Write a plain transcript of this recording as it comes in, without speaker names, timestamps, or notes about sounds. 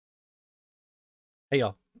Hey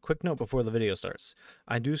y'all, quick note before the video starts.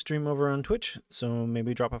 I do stream over on Twitch, so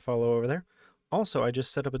maybe drop a follow over there. Also, I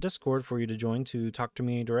just set up a Discord for you to join to talk to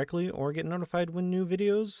me directly or get notified when new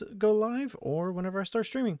videos go live or whenever I start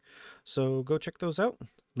streaming. So go check those out.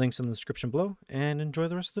 Links in the description below, and enjoy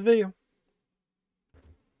the rest of the video.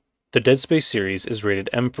 The Dead Space series is rated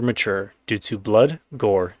M for mature due to blood,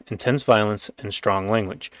 gore, intense violence, and strong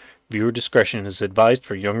language. Viewer discretion is advised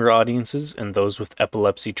for younger audiences and those with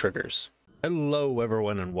epilepsy triggers. Hello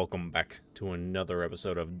everyone and welcome back to another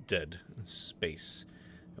episode of Dead Space.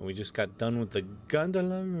 And we just got done with the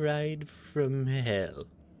gondola ride from hell.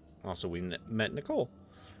 Also, we met Nicole.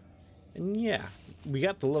 And yeah, we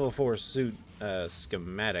got the level 4 suit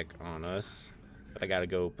schematic on us. But I gotta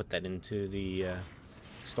go put that into the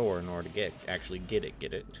store in order to actually get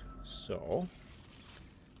it. So,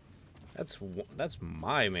 that's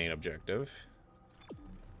my main objective.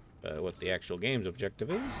 What the actual game's objective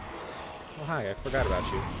is... Oh, hi, I forgot about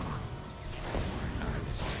you. Oh, I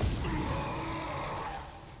missed.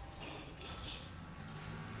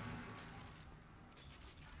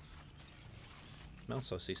 I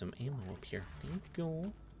also see some ammo up here. Thank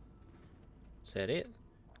you. Is that it?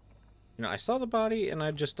 You know, I saw the body and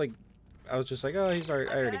I was just like, oh, I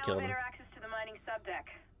already killed him. Access to the mining subdeck.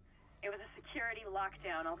 It was a security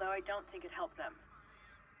lockdown, although I don't think it helped them.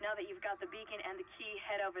 Now that you've got the beacon and the key,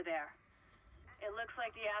 head over there. It looks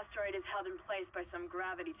like the asteroid is held in place by some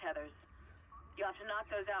gravity tethers. You'll have to knock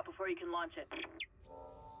those out before you can launch it.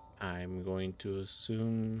 I'm going to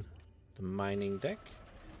assume the mining deck.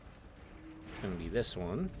 It's going to be this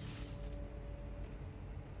one.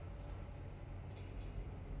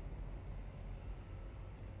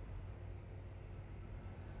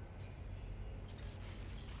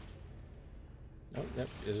 Oh, yep,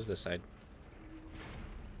 it is this side.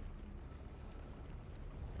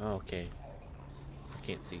 Okay. I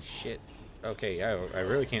can't see shit. Okay, I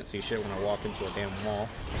really can't see shit when I walk into a damn wall.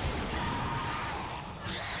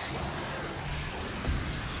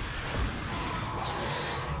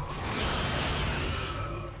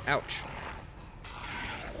 Ouch.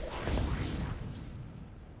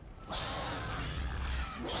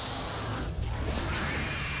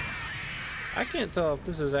 I can't tell if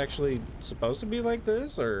this is actually supposed to be like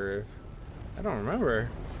this, or... I don't remember.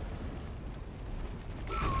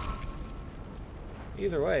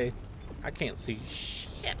 Either way, I can't see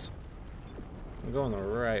shit. I'm going the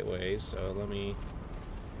right way, so let me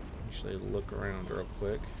actually look around real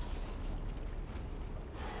quick.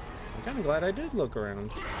 I'm kind of glad I did look around.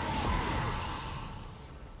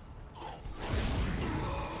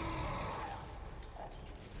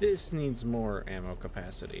 This needs more ammo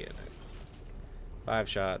capacity in it. 5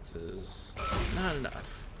 shots is not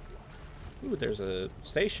enough. Ooh, there's a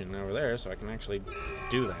station over there, so I can actually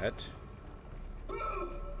do that.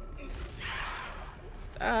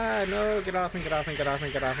 Ah, no, get off me, get off me, get off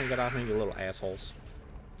me, get off me, get off me, you little assholes.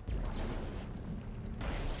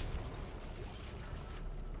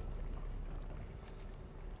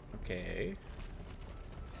 Okay.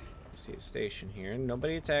 I see a station here.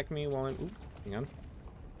 Nobody attack me while I'm... Ooh, hang on.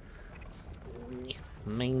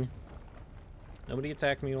 Ming. Nobody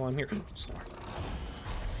attack me while I'm here. Snore.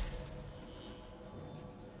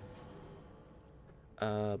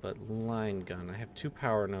 But line gun. I have 2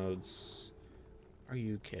 power nodes. Are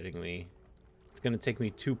you kidding me? It's gonna take me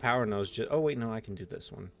 2 power nodes just... Oh, wait, no, I can do this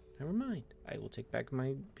one. Never mind. I will take back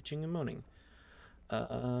my bitching and moaning.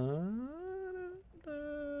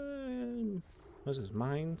 What's this?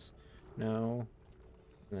 Mines? No.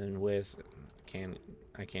 And then with...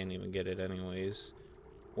 I can't even get it anyways.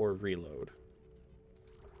 Or reload.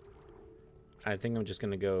 I think I'm just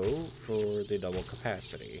gonna go for the double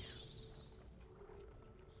capacity.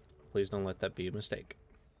 Please don't let that be a mistake.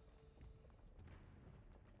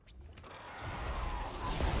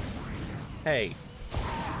 Hey,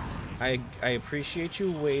 I appreciate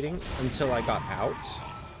you waiting until I got out,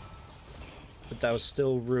 but that was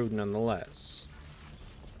still rude nonetheless.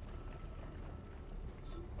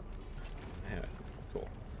 Yeah, cool.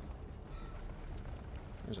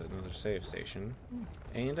 There's another save station,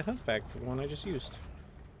 and a health pack for the one I just used,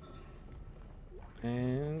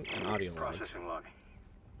 and an audio log. Processing log.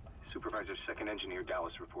 Supervisor Second Engineer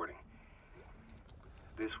Dallas reporting.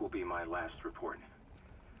 This will be my last report.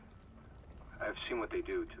 I've seen what they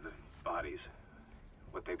do to the bodies,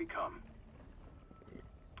 what they become.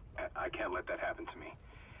 I can't let that happen to me.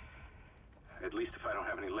 At least if I don't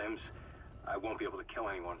have any limbs, I won't be able to kill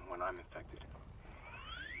anyone when I'm infected.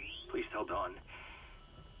 Please tell Dawn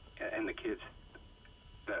and the kids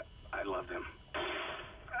that I love them.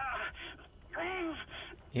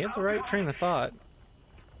 He had the right train of thought.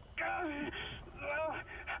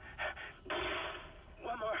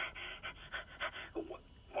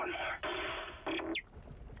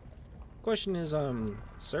 question is,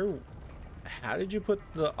 sir, how did you put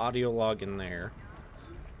the audio log in there?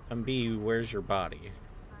 And B, where's your body?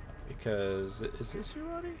 Because, is this your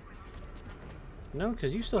body? No,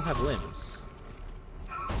 because you still have limbs.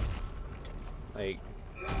 Like,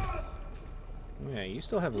 yeah, you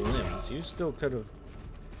still have limbs. You still could have,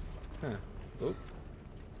 huh, oop,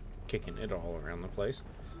 kicking it all around the place.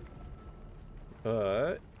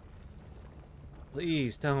 But,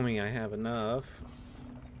 please tell me I have enough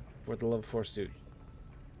for the level 4 suit.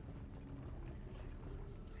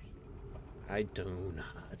 I do not.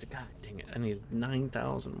 God dang it. I need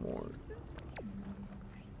 9,000 more.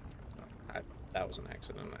 That was an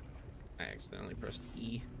accident. I accidentally pressed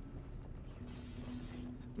E.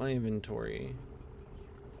 My inventory.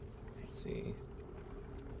 Let's see.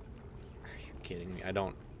 Are you kidding me? I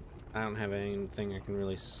don't have anything I can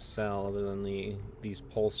really sell other than these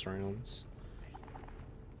pulse rounds.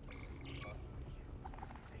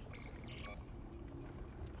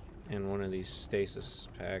 And one of these stasis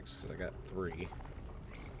packs, because I got 3.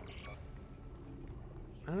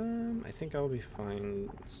 I think I'll be fine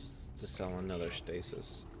to sell another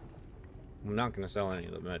stasis. I'm not going to sell any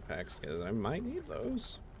of the med packs, because I might need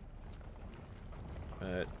those.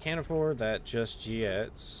 But can't afford that just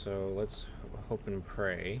yet, so let's hope and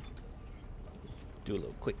pray. Do a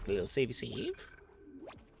little quick little savey save.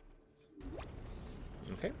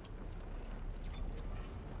 Okay.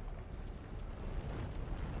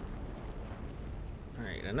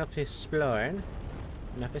 Alright, enough exploring.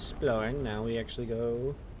 Enough exploring. Now we actually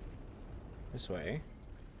go this way.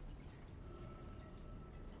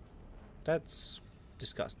 That's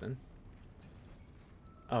disgusting.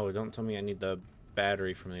 Oh, don't tell me I need the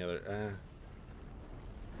battery from the other...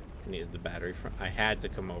 I needed the battery from... I had to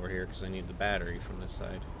come over here because I need the battery from this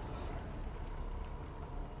side.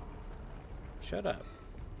 Shut up.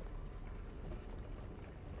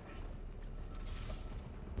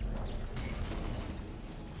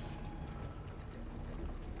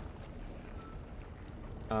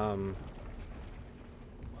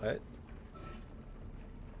 What?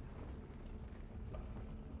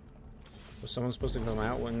 Was someone supposed to come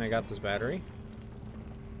out when they got this battery?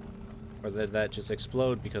 Or did that just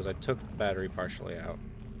explode because I took the battery partially out?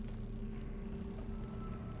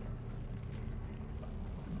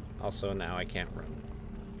 Also, now I can't run.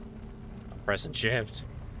 I'm pressing shift.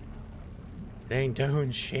 It ain't doing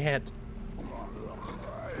shit.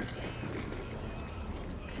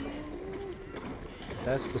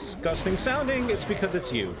 That's disgusting sounding. It's because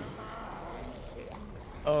it's you.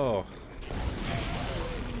 Oh.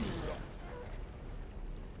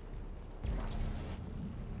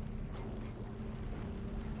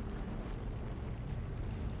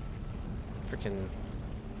 Freaking.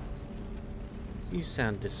 You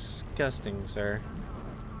sound disgusting, sir.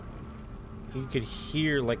 You could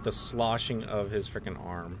hear like the sloshing of his freaking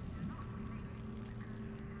arm.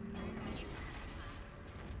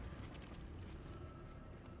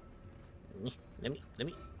 Let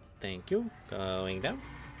me, thank you. Going down.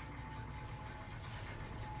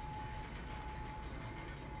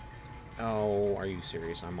 Oh, are you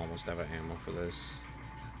serious? I'm almost out of ammo for this.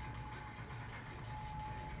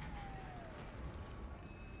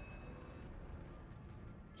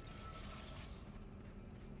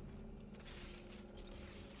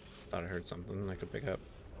 Thought I heard something I could pick up.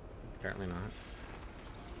 Apparently not.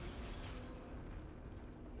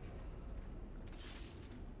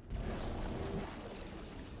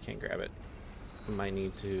 Can't grab it. Might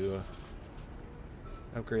need to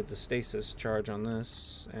upgrade the stasis charge on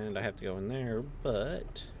this, and I have to go in there,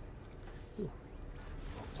 but... Ooh.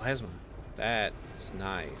 Oh, plasma. That's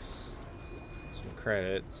nice. Some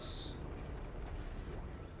credits.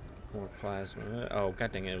 More plasma. Oh,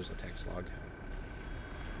 god dang it, it was a text log.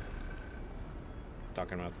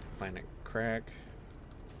 Talking about the planet crack.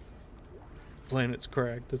 Planet's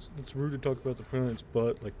cracked. That's rude to talk about the planet's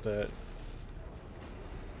butt like that.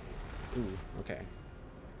 Ooh, okay.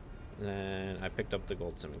 And then I picked up the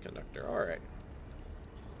gold semiconductor. Alright.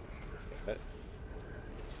 I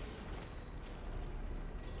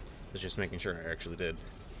was just making sure I actually did.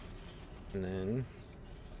 And then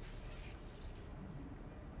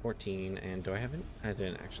 14, and do I have it? I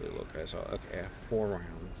didn't actually look. I saw, okay, I have 4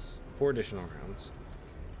 rounds. 4 additional rounds.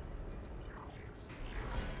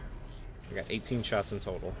 I got 18 shots in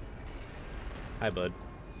total. Hi, bud.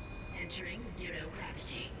 Entering zero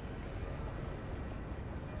gravity.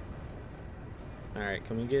 Alright,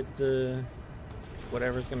 can we get the...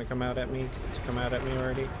 whatever's gonna come out at me to come out at me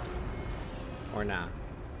already? Or nah?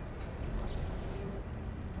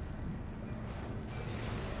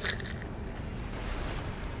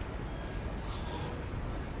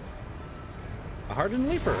 A hardened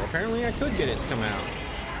leaper. Apparently I could get it to come out.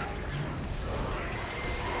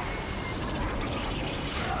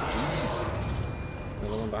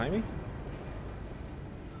 Another one behind me?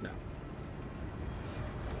 No.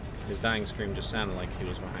 His dying scream just sounded like he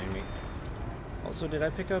was behind me. Also, did I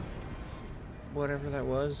pick up whatever that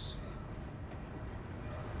was?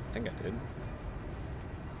 I think I did.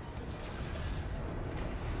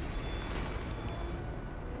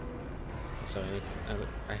 So anything,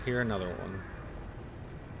 I hear another one.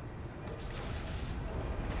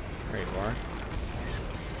 There you are.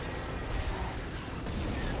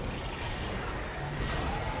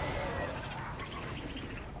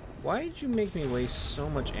 Why did you make me waste so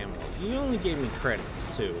much ammo? You only gave me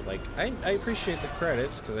credits too. Like, I appreciate the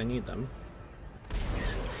credits because I need them.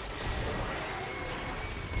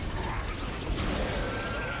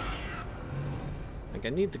 Like, I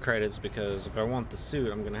need the credits because if I want the suit,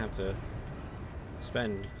 I'm gonna have to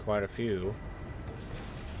spend quite a few.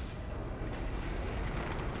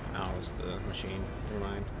 Oh, it's the machine. Never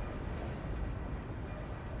mind.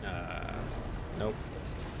 Nope.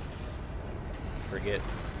 Forget.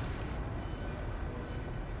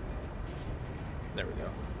 There we go.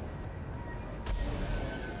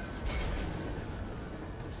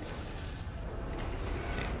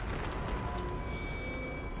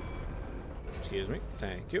 Excuse me.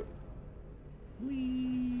 Thank you.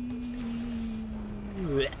 Whee!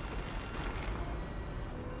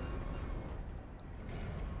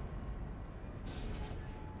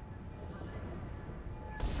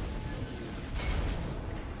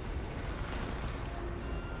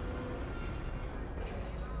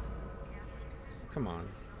 Come on.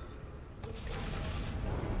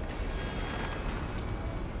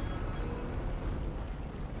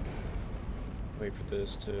 Wait for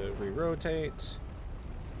this to re-rotate.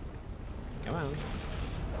 Come on.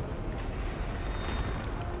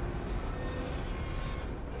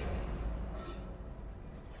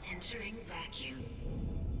 Entering vacuum.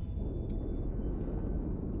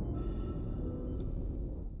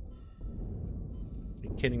 Are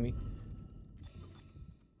you kidding me?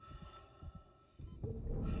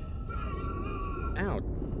 Ow.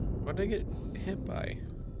 What did I get hit by?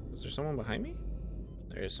 Was there someone behind me?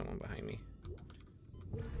 There is someone behind me.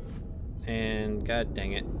 And god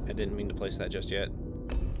dang it, I didn't mean to place that just yet.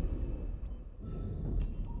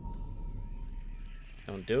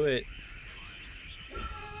 Don't do it.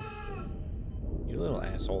 You little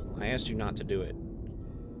asshole. I asked you not to do it.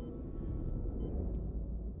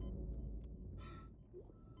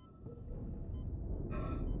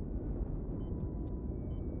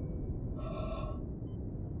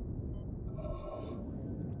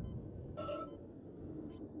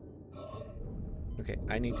 Okay,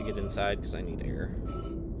 I need to get inside because I need air.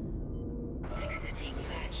 Exiting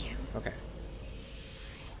vacuum. Okay.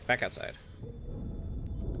 Back outside.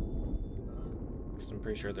 Because I'm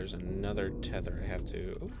pretty sure there's another tether I have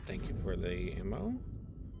to... Oh, thank you for the ammo.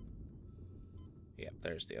 Yep,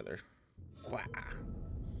 there's the other. Wah.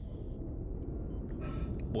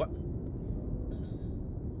 What?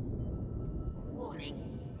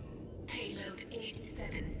 Warning. Payload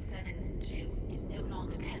 8772 is no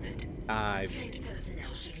longer tethered. Trained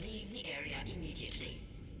personnel should leave the area immediately.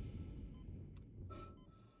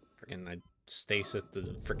 Freaking, I stasis the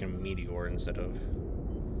freaking meteor instead of...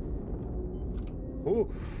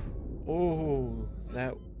 Oh! Oh!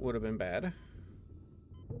 That would have been bad.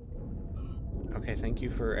 Okay, thank you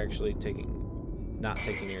for actually not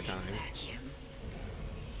taking your time.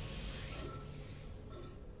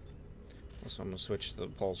 Also, I'm gonna switch to the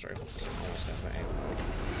pulse rifle because I almost have my ammo.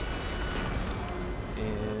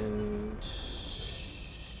 And...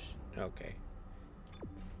 okay.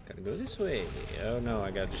 Gotta go this way. Oh no, I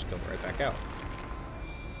gotta just go right back out.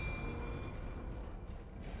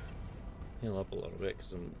 Heal up a little bit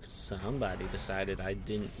because somebody decided I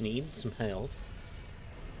didn't need some health.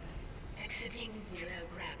 Exiting zero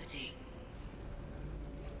gravity.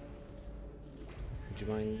 Would you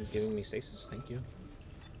mind giving me stasis? Thank you.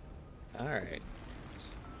 Alright.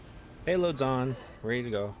 Payload's on. Ready to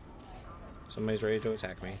go. Somebody's ready to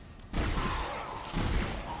attack me.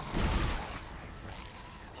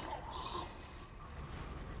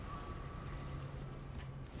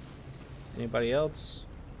 Anybody else?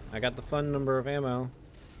 I got the fun number of ammo.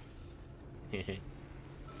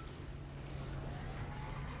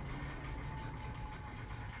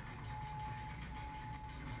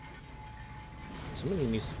 Somebody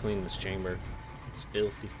needs to clean this chamber. It's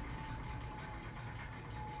filthy.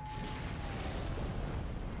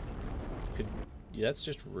 Yeah, that's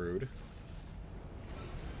just rude.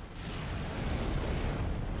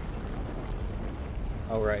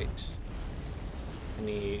 Oh, right. I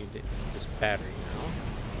need this battery now.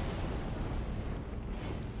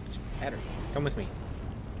 Battery, come with me.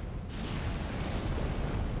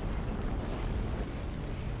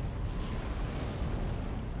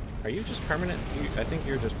 Are you just permanent? I think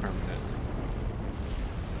you're just permanent.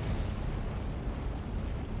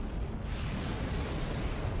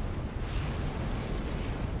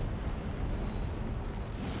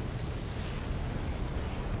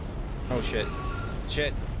 Oh shit.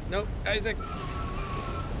 Shit. Nope, Isaac.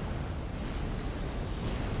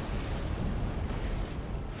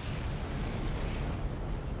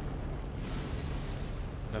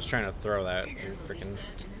 I was trying to throw that freaking.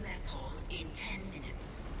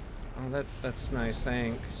 Oh, that's nice.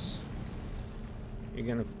 Thanks. You're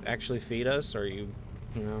gonna actually feed us, or are you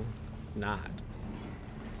know, not?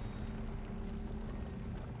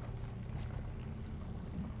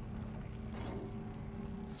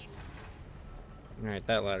 All right,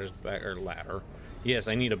 that ladder's back, or ladder. Yes,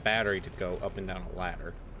 I need a battery to go up and down a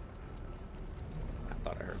ladder. I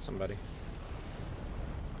thought I heard somebody.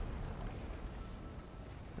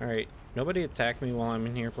 All right, nobody attack me while I'm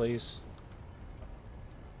in here, please.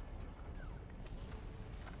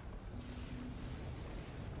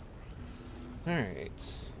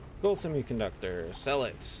 Alright. Gold semiconductor. Sell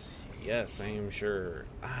it. Yes, I am sure.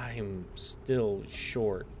 I am still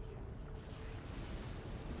short.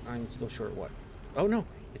 I'm still short what? Oh no!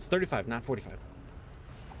 It's 35, not 45.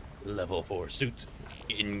 Level 4 suits.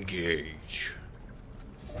 Engage.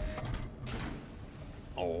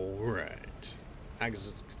 Alright.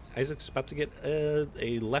 Isaac's about to get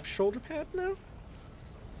a left shoulder pad now?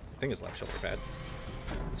 I think it's left shoulder pad.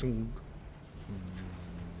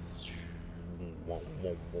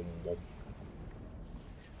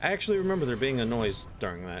 I actually remember there being a noise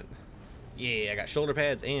during that. Yeah, I got shoulder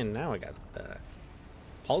pads and now I got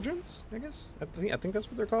pauldrons, I guess? I think that's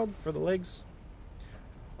what they're called for the legs.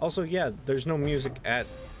 Also, yeah, there's no music at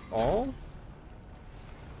all.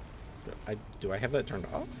 Do I have that turned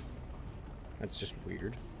off? That's just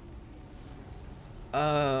weird.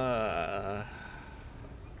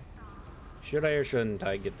 Should I or shouldn't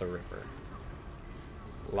I get the Ripper?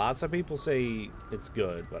 Lots of people say it's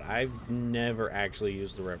good, but I've never actually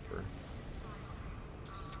used the Ripper.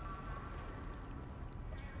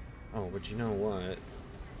 Oh, but you know what?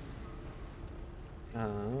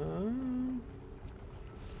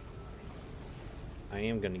 I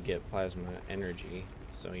am gonna get plasma energy,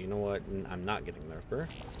 so you know what? I'm not getting the Ripper.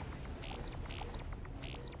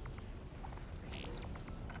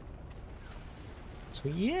 So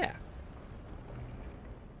yeah.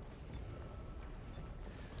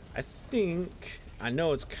 I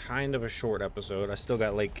know it's kind of a short episode. I still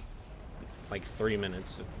got like 3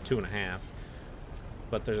 minutes, 2.5.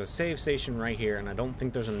 But there's a save station right here, and I don't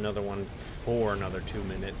think there's another one for another 2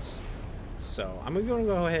 minutes. So I'm gonna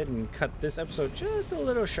go ahead and cut this episode just a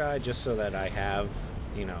little shy, just so that I have,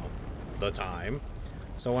 you know, the time.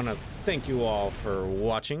 So I want to thank you all for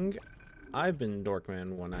watching. I've been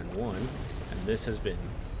Dorkman191, and this has been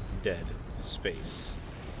Dead Space,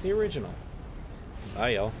 the original. Bye,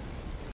 y'all.